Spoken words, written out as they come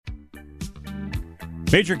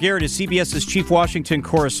Major Garrett is CBS's chief Washington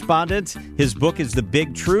correspondent. His book is The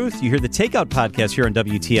Big Truth. You hear the Takeout podcast here on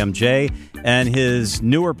WTMJ. And his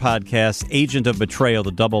newer podcast, Agent of Betrayal,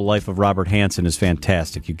 The Double Life of Robert Hansen, is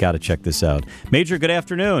fantastic. You've got to check this out. Major, good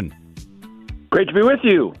afternoon. Great to be with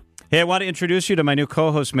you. Hey, I want to introduce you to my new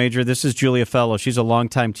co-host, Major. This is Julia Fellow. She's a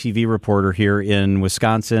longtime TV reporter here in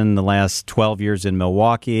Wisconsin, the last 12 years in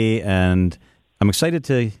Milwaukee, and I'm excited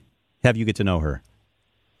to have you get to know her.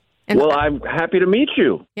 Well, I'm happy to meet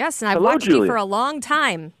you. Yes, and I've Hello, watched Julia. you for a long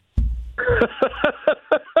time.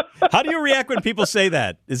 How do you react when people say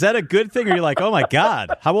that? Is that a good thing, or you're like, oh, my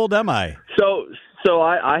God, how old am I? So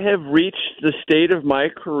I have reached the state of my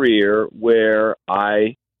career where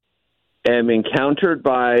I am encountered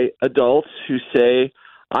by adults who say,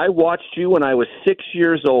 I watched you when I was 6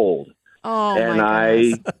 years old. Oh, and my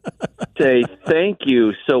goodness. I say, thank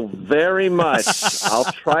you so very much. I'll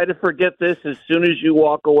try to forget this as soon as you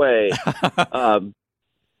walk away.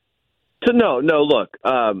 Look,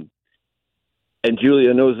 and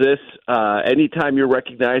Julia knows this, anytime you're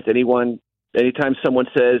recognized, anytime someone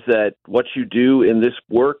says that what you do in this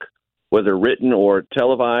work, whether written or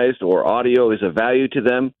televised or audio, is of value to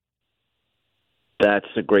them, that's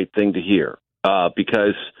a great thing to hear.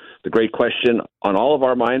 Because the great question on all of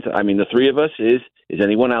our minds, I mean, the three of us, is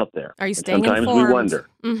anyone out there? Are you staying Sometimes informed? we wonder.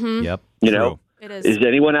 Mm-hmm. Yep. You know, It is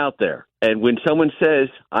anyone out there? And when someone says,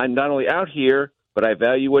 I'm not only out here, but I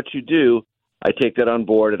value what you do, I take that on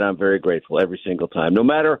board, and I'm very grateful every single time, no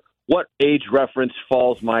matter what age reference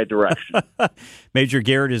falls my direction. Major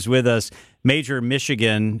Garrett is with us. Major,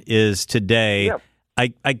 Michigan is today.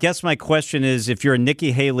 Yep. I guess my question is, if you're in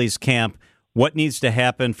Nikki Haley's camp, what needs to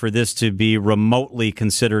happen for this to be remotely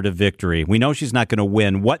considered a victory? We know she's not going to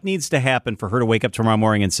win. What needs to happen for her to wake up tomorrow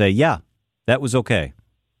morning and say, yeah, that was okay?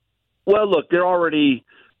 Well, look, they're already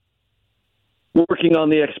working on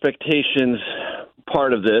the expectations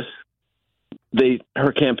part of this.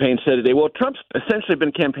 Her campaign said today, well, Trump's essentially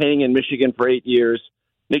been campaigning in Michigan for 8 years.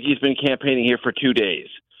 Nikki's been campaigning here for 2 days.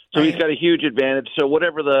 So He's got a huge advantage. So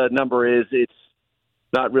whatever the number is, it's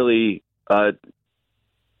not really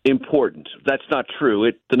important. That's not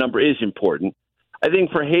true. The number is important. I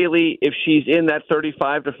think for Haley, if she's in that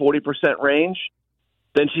 35 to 40% range,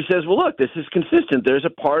 then she says, well, look, this is consistent. There's a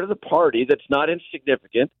part of the party that's not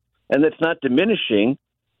insignificant and that's not diminishing,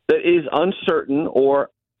 that is uncertain or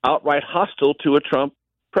outright hostile to a Trump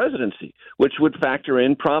presidency, which would factor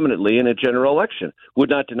in prominently in a general election. Would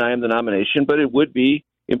not deny him the nomination, but it would be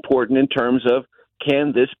important in terms of,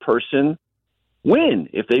 can this person win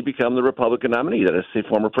if they become the Republican nominee, that is, say,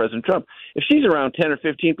 former President Trump? If she's around 10 or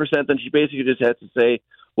 15%, then she basically just has to say,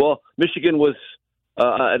 well, Michigan was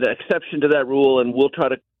an exception to that rule, and we'll try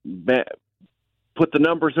to put the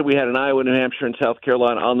numbers that we had in Iowa, New Hampshire, and South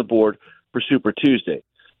Carolina on the board for Super Tuesday.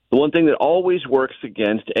 The one thing that always works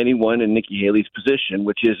against anyone in Nikki Haley's position,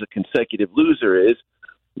 which is a consecutive loser, is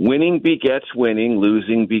winning begets winning,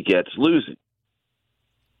 losing begets losing.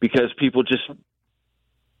 Because people just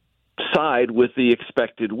side with the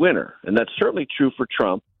expected winner. And that's certainly true for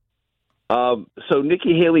Trump. So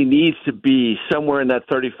Nikki Haley needs to be somewhere in that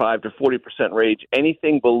 35 to 40% range.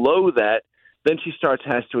 Anything below that, then she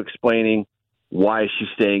has to explaining why she's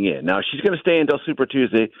staying in. Now, she's going to stay until Super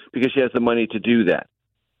Tuesday because she has the money to do that.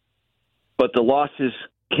 But the losses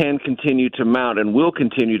can continue to mount and will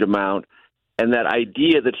continue to mount. And that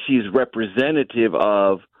idea that she's representative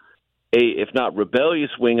of if not rebellious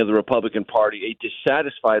wing of the Republican Party, a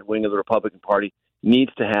dissatisfied wing of the Republican Party,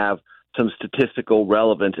 needs to have some statistical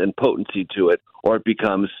relevance and potency to it, or it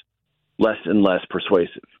becomes less and less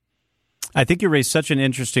persuasive. I think you raised such an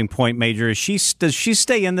interesting point, Major. Does she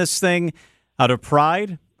stay in this thing out of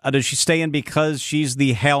pride? Does she stay in because she's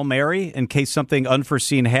the Hail Mary in case something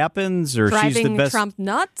unforeseen happens, or driving she's the best? Trump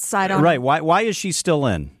nuts? I don't right. know. Why is she still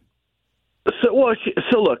in? So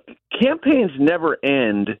look, campaigns never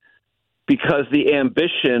end because the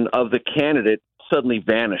ambition of the candidate suddenly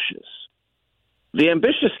vanishes. The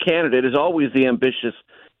ambitious candidate is always the ambitious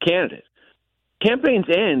candidate. Campaigns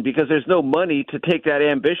end because there's no money to take that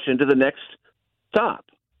ambition to the next stop.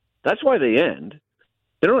 That's why they end.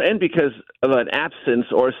 They don't end because of an absence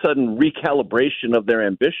or a sudden recalibration of their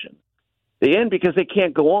ambition. They end because they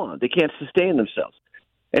can't go on. They can't sustain themselves.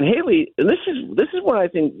 And Haley, and this is what I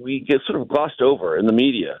think we get sort of glossed over in the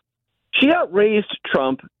media. She outraised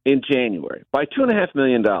Trump in January by $2.5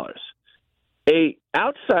 million. A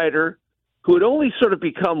outsider who had only sort of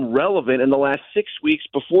become relevant in the last 6 weeks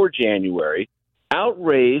before January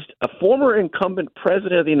outraised a former incumbent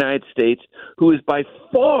president of the United States who is by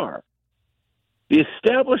far the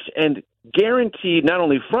established and guaranteed not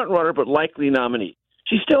only front runner but likely nominee.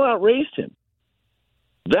 She still outraised him.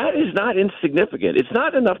 That is not insignificant. It's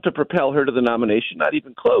not enough to propel her to the nomination, not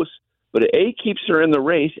even close, but it keeps her in the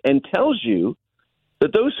race and tells you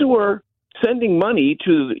that those who are sending money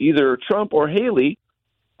to either Trump or Haley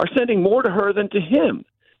are sending more to her than to him.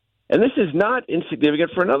 And this is not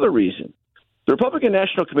insignificant for another reason. The Republican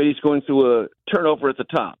National Committee is going through a turnover at the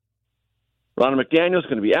top. Ronna McDaniel is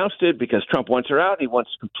going to be ousted because Trump wants her out. He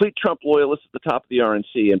wants complete Trump loyalists at the top of the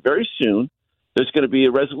RNC. And very soon, there's going to be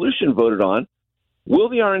a resolution voted on. Will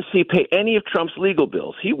the RNC pay any of Trump's legal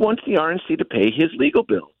bills? He wants the RNC to pay his legal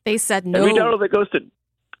bills. They said no. Every dollar that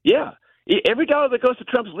goes to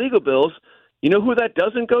Trump's legal bills, you know who that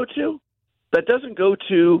doesn't go to? That doesn't go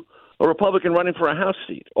to a Republican running for a House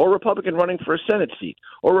seat, or a Republican running for a Senate seat,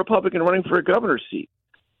 or a Republican running for a governor's seat.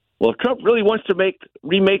 Well, if Trump really wants to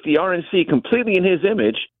remake the RNC completely in his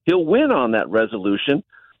image, he'll win on that resolution,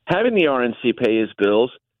 having the RNC pay his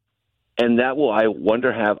bills, and that will, I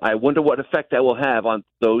wonder what effect that will have on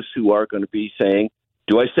those who are going to be saying,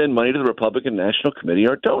 do I send money to the Republican National Committee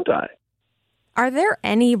or don't I? Are there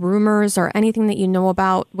any rumors or anything that you know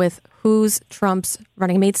about with who's Trump's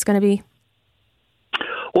running mate's going to be?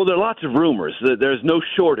 Well, there are lots of rumors. There's no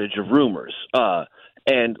shortage of rumors.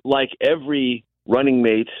 And like every running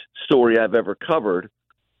mate story I've ever covered,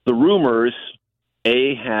 the rumors,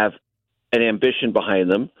 have an ambition behind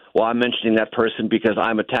them. Well, I'm mentioning that person because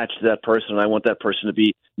I'm attached to that person and I want that person to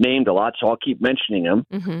be named a lot, so I'll keep mentioning them.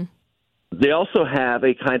 Mm-hmm. They also have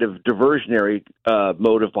a kind of diversionary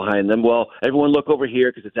motive behind them. Well, everyone look over here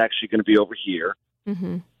because it's actually going to be over here.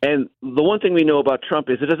 Mm-hmm. And the one thing we know about Trump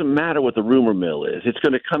is it doesn't matter what the rumor mill is. It's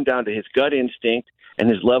going to come down to his gut instinct and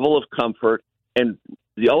his level of comfort and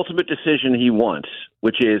the ultimate decision he wants,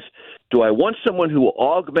 which is, do I want someone who will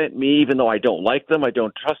augment me even though I don't like them, I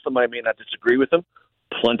don't trust them, I may not disagree with them?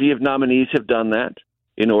 Plenty of nominees have done that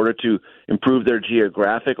in order to improve their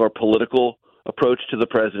geographic or political approach to the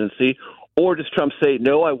presidency. Or does Trump say,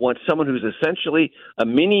 no, I want someone who's essentially a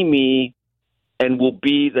mini-me and will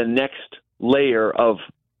be the next layer of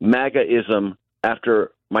MAGA-ism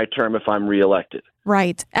after my term if I'm reelected?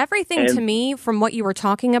 Right. Everything to me from what you were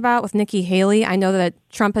talking about with Nikki Haley, I know that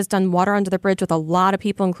Trump has done water under the bridge with a lot of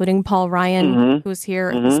people, including Paul Ryan, who's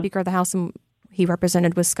here, the Speaker of the House, and he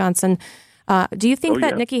represented Wisconsin. Do you think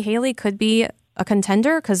that Nikki Haley could be a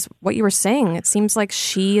contender? Because what you were saying, it seems like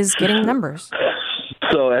she is getting numbers.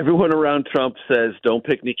 So everyone around Trump says, don't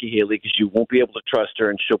pick Nikki Haley because you won't be able to trust her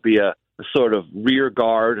and she'll be a sort of rear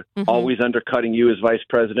guard, always undercutting you as vice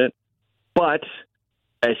president. But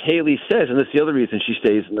as Haley says, and that's the other reason she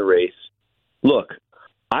stays in the race, look,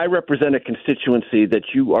 I represent a constituency that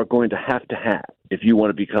you are going to have if you want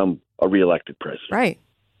to become a reelected president. Right.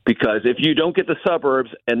 Because if you don't get the suburbs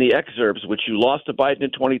and the exurbs, which you lost to Biden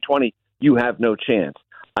in 2020, you have no chance.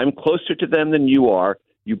 I'm closer to them than you are.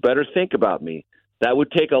 You better think about me. That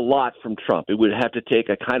would take a lot from Trump. It would have to take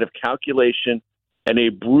a kind of calculation and a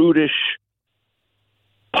brutish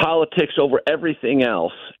politics over everything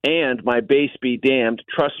else, and my base be damned.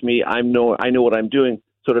 Trust me, I know what I'm doing.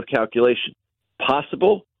 Sort of calculation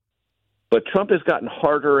possible, but Trump has gotten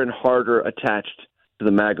harder and harder attached to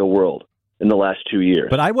the MAGA world in the last 2 years.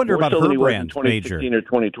 But I wonder about her brand, Major. Or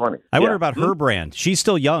 2020. I wonder about her brand. She's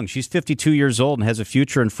still young. She's 52 years old and has a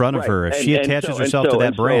future in front of her. If she attaches herself to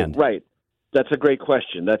that brand, right? That's a great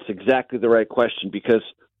question. That's exactly the right question, because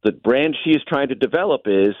the brand she is trying to develop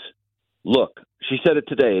is, look, she said it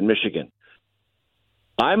today in Michigan,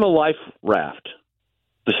 I'm a life raft.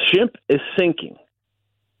 The ship is sinking,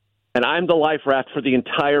 and I'm the life raft for the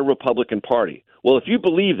entire Republican Party. Well, if you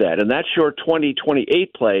believe that, and that's your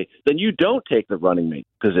 2028 play, then you don't take the running mate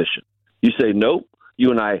position. You say, nope,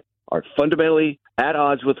 you and I are fundamentally at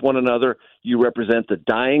odds with one another. You represent the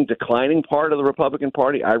dying, declining part of the Republican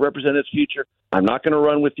Party. I represent its future. I'm not going to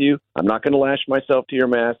run with you. I'm not going to lash myself to your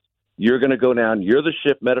mast. You're going to go down. You're the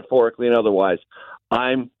ship, metaphorically and otherwise.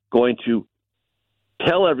 I'm going to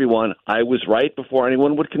tell everyone I was right before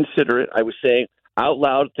anyone would consider it. I was saying out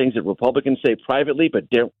loud things that Republicans say privately but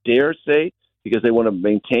don't dare say because they want to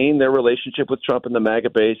maintain their relationship with Trump and the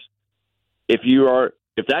MAGA base. If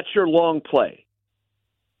that's your long play,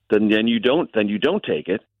 then you don't take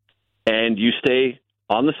it, and you stay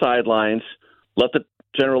on the sidelines, let the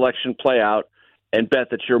general election play out, and bet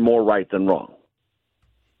that you're more right than wrong.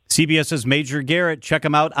 CBS's Major Garrett. Check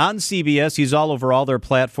him out on CBS. He's all over all their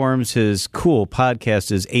platforms. His cool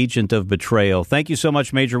podcast is Agent of Betrayal. Thank you so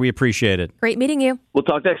much, Major. We appreciate it. Great meeting you. We'll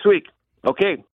talk next week. Okay.